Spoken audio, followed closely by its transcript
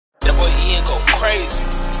crazy.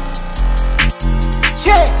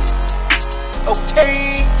 Yeah.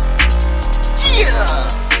 Okay. Yeah.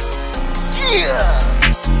 Yeah.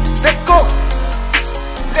 Let's go.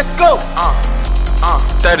 Let's go.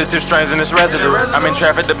 32 strains in this residue. I'm in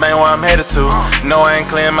traffic, the main where I'm headed to. No, I ain't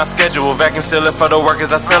clearing my schedule. Vacuum seal it for the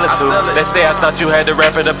workers I sell it to. They say I thought you had to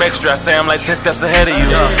wrap it up extra. I say I'm like 10 steps ahead of you.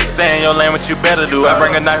 Stay in your lane, what you better do. I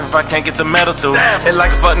bring a knife if I can't get the metal through. It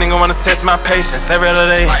like a fuck nigga wanna test my patience every other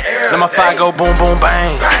day. Let my fire go boom, boom,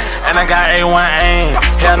 bang. And I got A1 aim.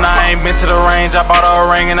 Hell nah, I ain't been to the range. I bought a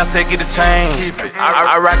ring and I said get the change.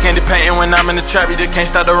 I rock candy painting when I'm in the trap. You just can't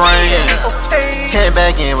stop the rain. Came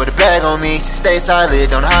back in with a bag on me. She stay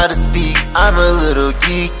solid, don't know how to speak. I'm a little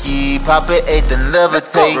geeky, Papa ate the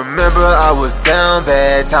levitate. Remember I was down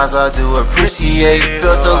bad times, I do appreciate.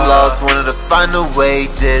 Feel so lost, wanted to find a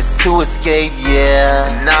way just to escape,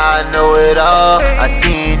 yeah. Now I know it all. I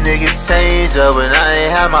seen niggas change up and I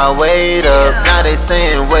ain't had my weight up. Now they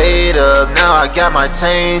saying wait up, now I got my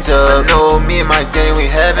change up. I know me and my gang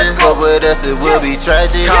we having, but with us it will be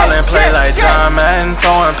tragic. Call and play like John Madden,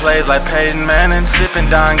 throwing plays like Peyton Manning. Sipping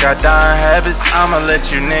Don, got Don habits. I'ma let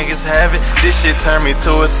you niggas have it. This shit turned me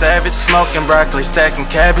to a savage. Smoking broccoli, stacking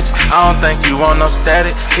cabbage. I don't think you want no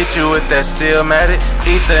static. Hit you with that Stillmatic.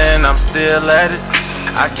 Ether and I'm still at it.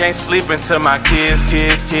 I can't sleep until my kids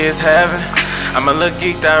having. I'm a little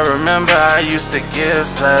geeked, I remember I used to give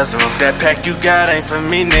plasma. That pack you got ain't for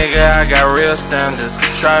me, nigga. I got real standards.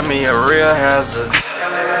 Try me a real hazard.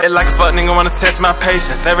 It like a fuck nigga wanna test my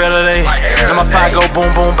patience every other day. Let my fire go boom,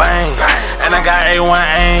 boom, bang. And I got A1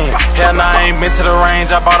 aim. Hell nah, I ain't been to the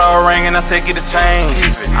range. I bought a ring and I said get the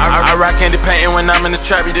change. I rock candy painting when I'm in the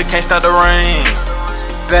trap. You just can't stop the rain.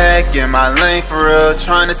 Back in my lane for real,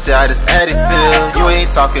 trying to see how this addict feel. You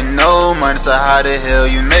ain't talking no money, so how the hell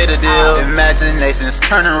you made a deal? Imaginations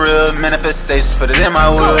turning real, manifestations put it in my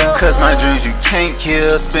will. Cause my dreams you can't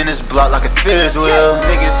kill, spin this block like a Ferris wheel.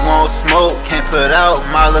 Niggas won't smoke, can't put out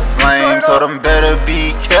my little flame. Told them better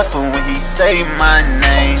be careful when he say my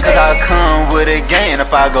name. Cause I come with a gain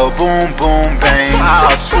if I go boom, boom, bang.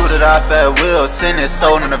 I'll shoot it off at will, send it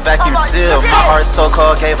sold in a vacuum seal. My heart so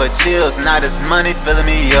cold gave her chills, now this money filling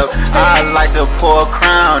me up. I like to pour a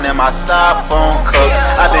crown in my styrofoam cup.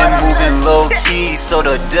 I've been moving low key so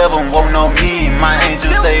the devil won't know me. My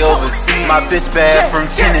angels stay overseas. My bitch bad from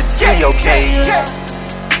Tennessee, okay.